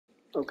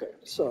Okay,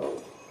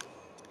 so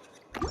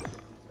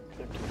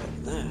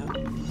that.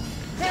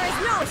 There is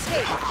no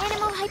escape!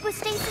 Animal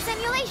hypostasis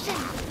emulation!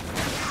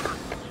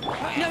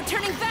 No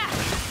turning back!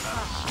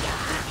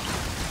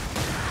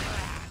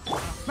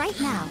 Right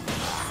now.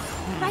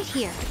 Right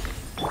here.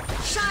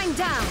 Shine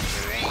down!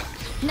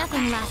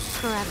 Nothing lasts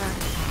forever.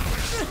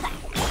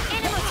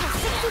 Animal test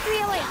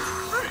 6308.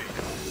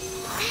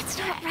 That's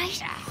not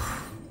right.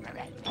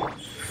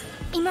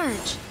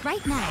 Emerge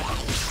right now.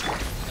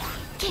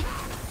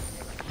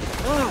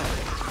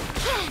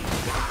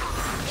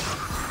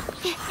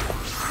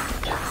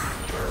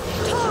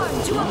 Torn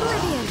to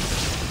oblivion!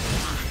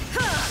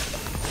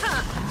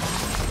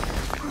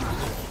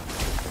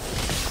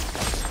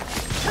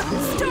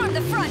 Storm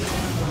the front!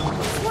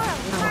 Swirl,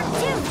 part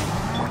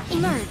 2.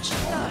 Emerge.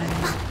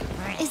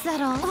 Is that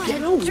all?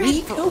 Get on,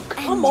 Nico,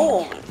 come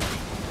on!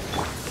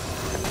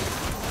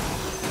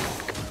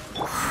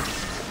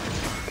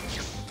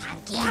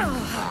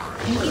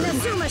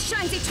 Inazuma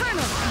shines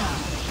eternal!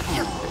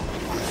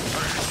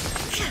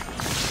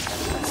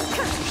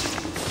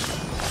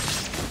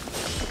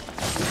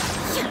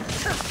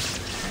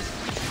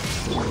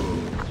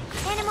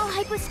 Animal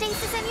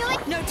hypostasis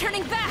emulation. No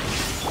turning back!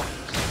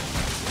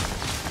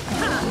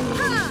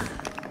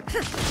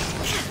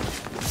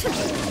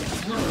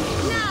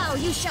 Now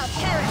you shall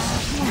perish!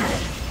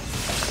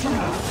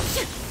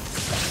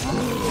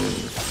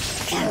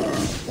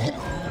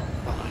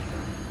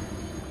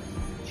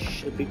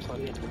 Should be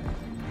plenty of time.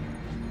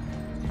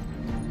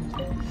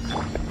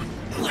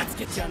 Let's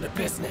get down to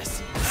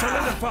business.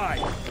 Solidify!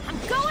 I'm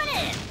going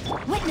in!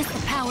 Witness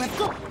the power of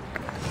good.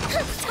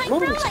 Time Come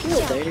for a on, light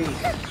still, show. baby.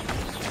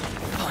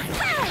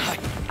 Finally,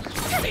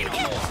 say no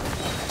more.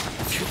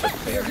 To the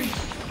berry.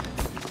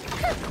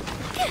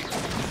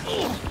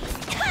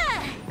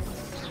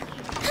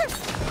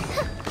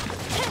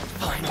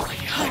 Finally,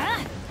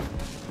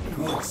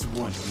 what's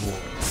one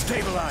more?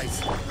 Stabilize!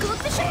 Go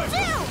the ship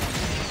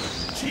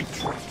too! Cheap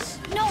tricks.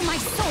 No, my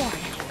sword!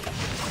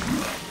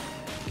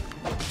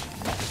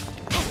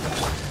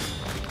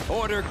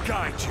 Order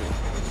guide you.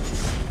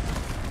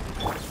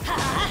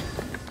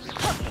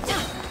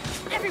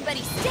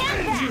 Everybody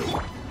stand back!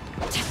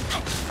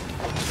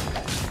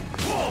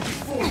 Fall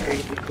before Okay,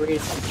 the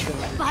greatest of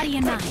children. Body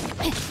and mind.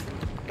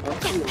 Oh,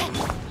 come on.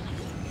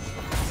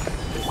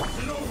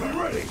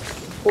 ready.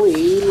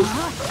 Please.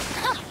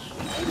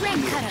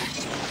 Ring cutter.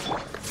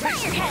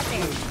 Fire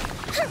hazard.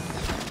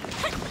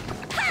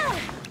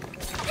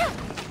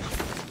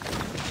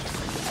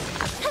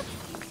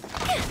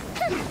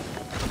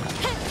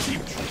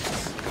 Cheap tricks.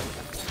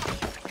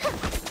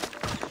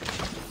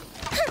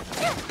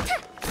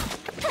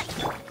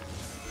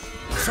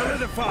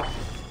 Solidify.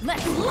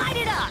 Let's light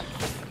it up!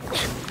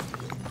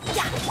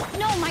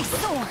 No, my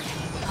sword!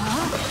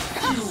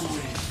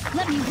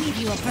 Let me weave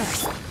you a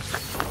verse.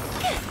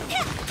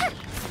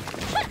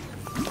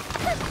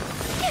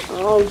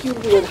 Oh, you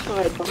would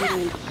hide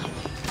behind.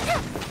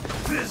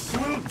 This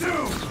will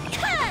do.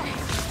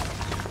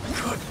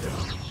 Good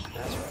though.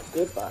 That's right.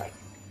 Goodbye.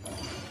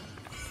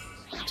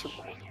 That's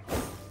right.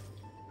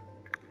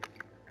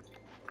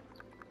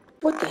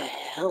 What the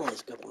hell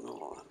is going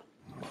on?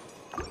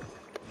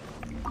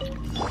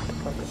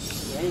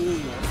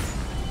 Game.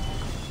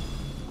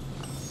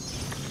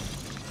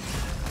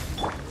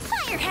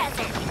 Fire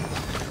hazard!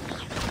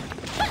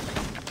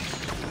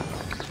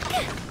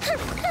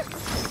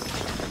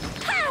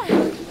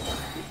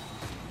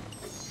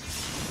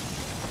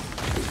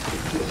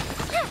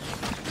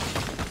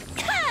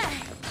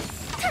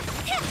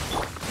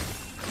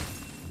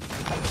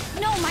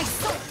 No, my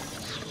sword!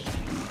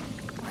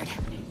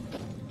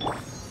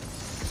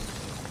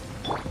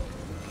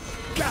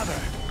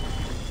 Gather.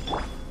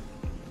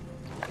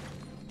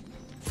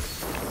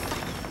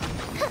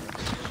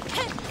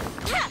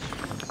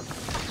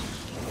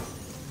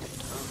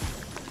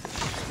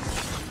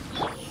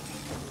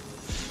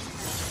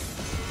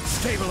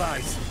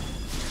 Stabilize.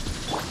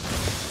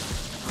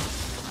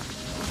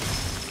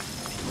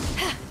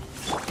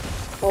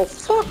 Oh,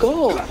 fuck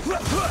off!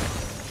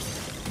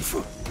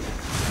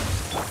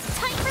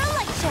 Time for a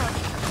light show!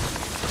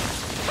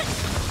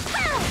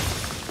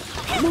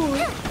 Come on.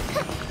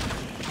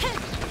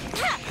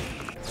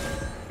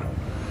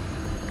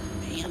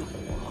 Man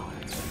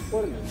alive.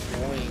 What an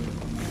annoying.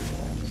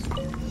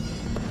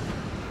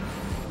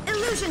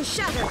 Illusion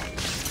shattered!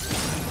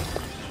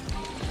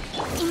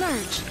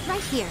 Emerge,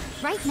 right here,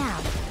 right now.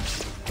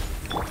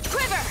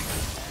 Quiver!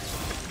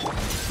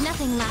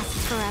 Nothing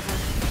lasts forever.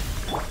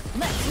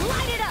 Let's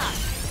light it up!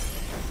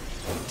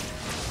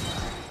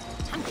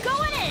 I'm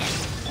going in!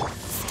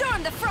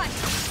 Storm the front!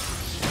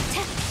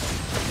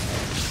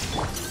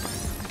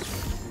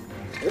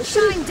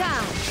 Shine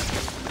down!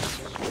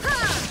 Ha!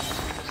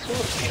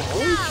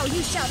 Now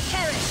you shall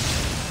perish!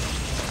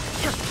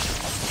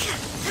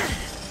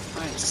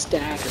 I'm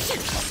staggered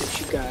that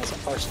you guys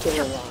are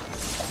still alive.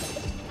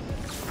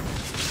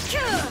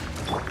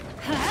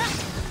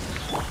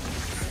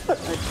 What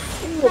a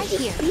Right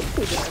here.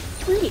 people are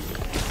free.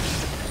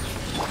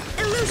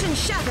 Illusion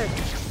shattered!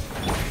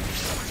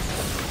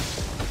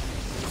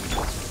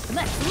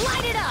 Let's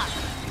light it up!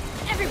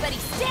 Everybody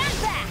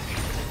stand back!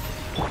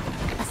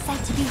 A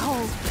sight to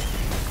behold.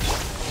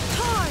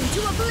 Torn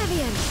to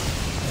oblivion!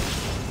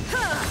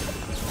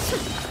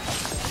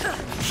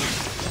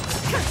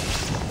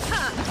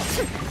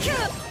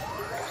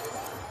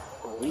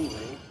 Are we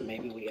winning?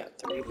 Maybe we got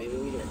 3, maybe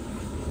we didn't.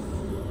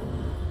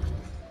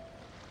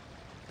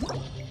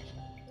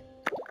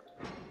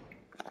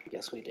 I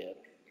guess we did.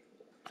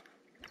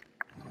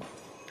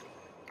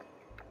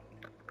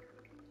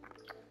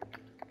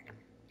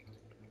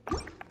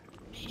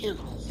 Man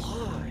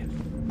alive.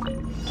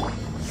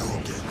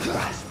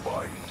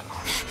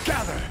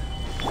 Gather!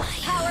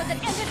 Power that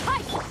ended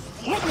hype!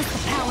 Witness the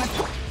power!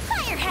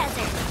 Fire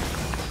hazard!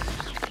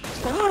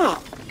 Stop!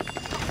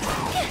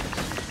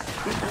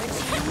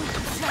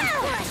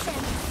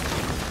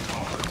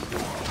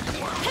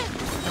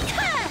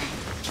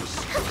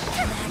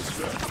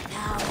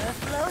 Power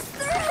flows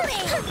through me!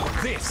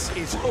 This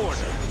is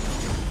order.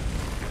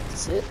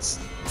 Sits.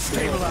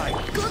 Stabilize.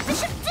 Go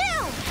bishop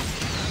down!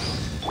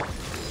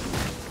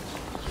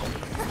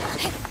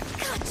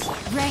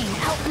 Rain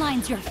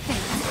outlines your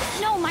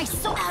fate. No, my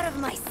soul out of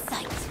my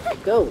sight!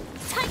 Go.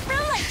 Time for a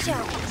light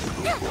show!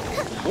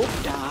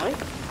 Don't die.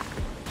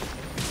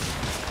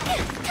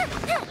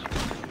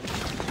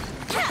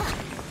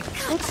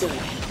 What the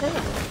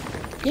hell?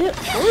 Get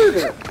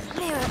harder.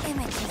 Mirror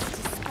images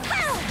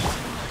dispersed.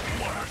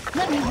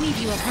 Let me weave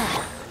you a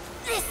bow.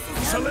 This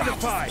is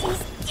Solidify. Her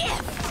Majesty's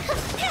gift!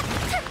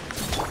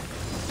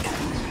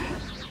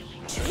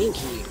 Thank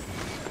you.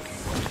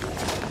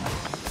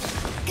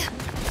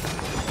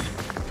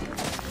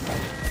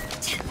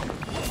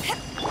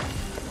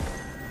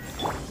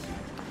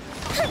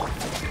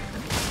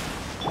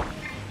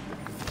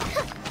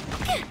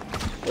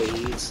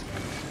 Please.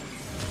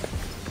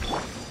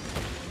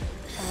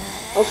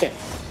 Okay,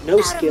 no Out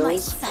of my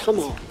skills. sight. Come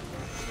on.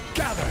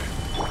 Gather!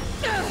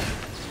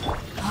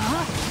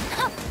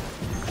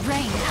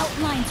 Rain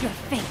outlines your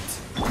fate.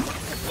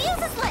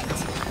 Fuse is lit!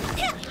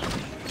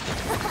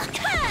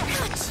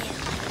 Got you!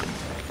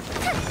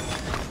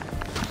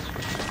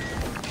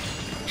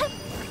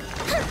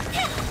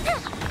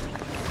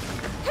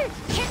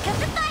 Here come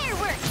the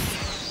fireworks!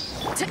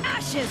 To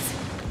ashes!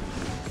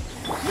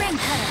 Rain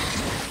cutter!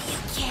 You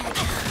can't.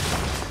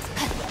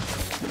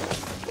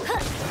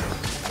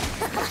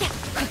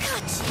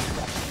 Got you!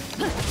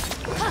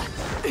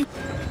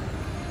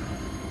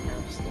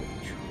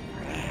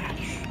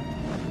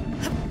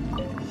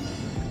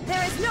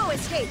 There is no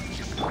escape!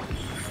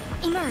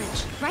 Emerge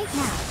right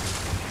now.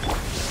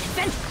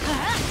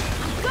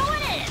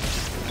 Going in!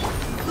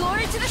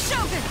 Glory to the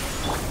Shogun!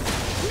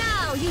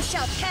 Now you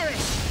shall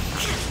perish!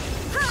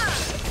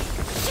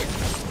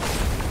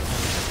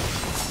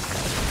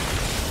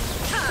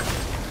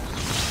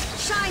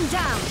 Shine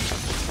down!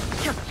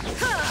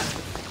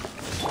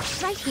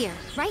 Right here,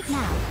 right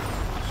now.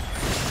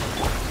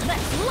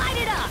 Let's light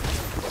it up!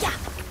 Yeah.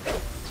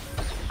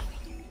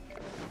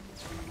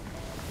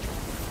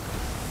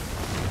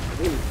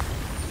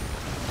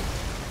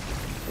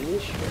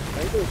 Finish it.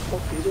 What the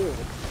fuck are you doing?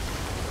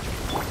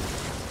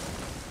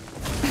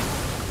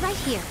 Right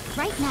here,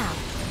 right now.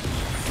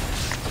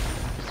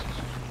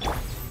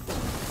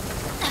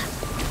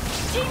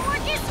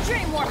 Teamwork is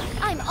dreamwork!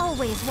 I'm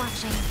always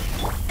watching.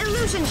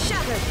 Illusion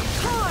shattered!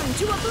 Torn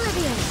to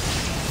oblivion!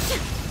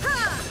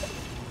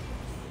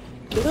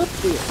 Get up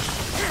here.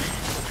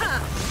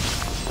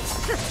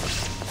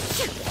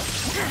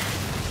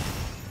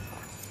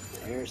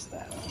 There's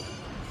that.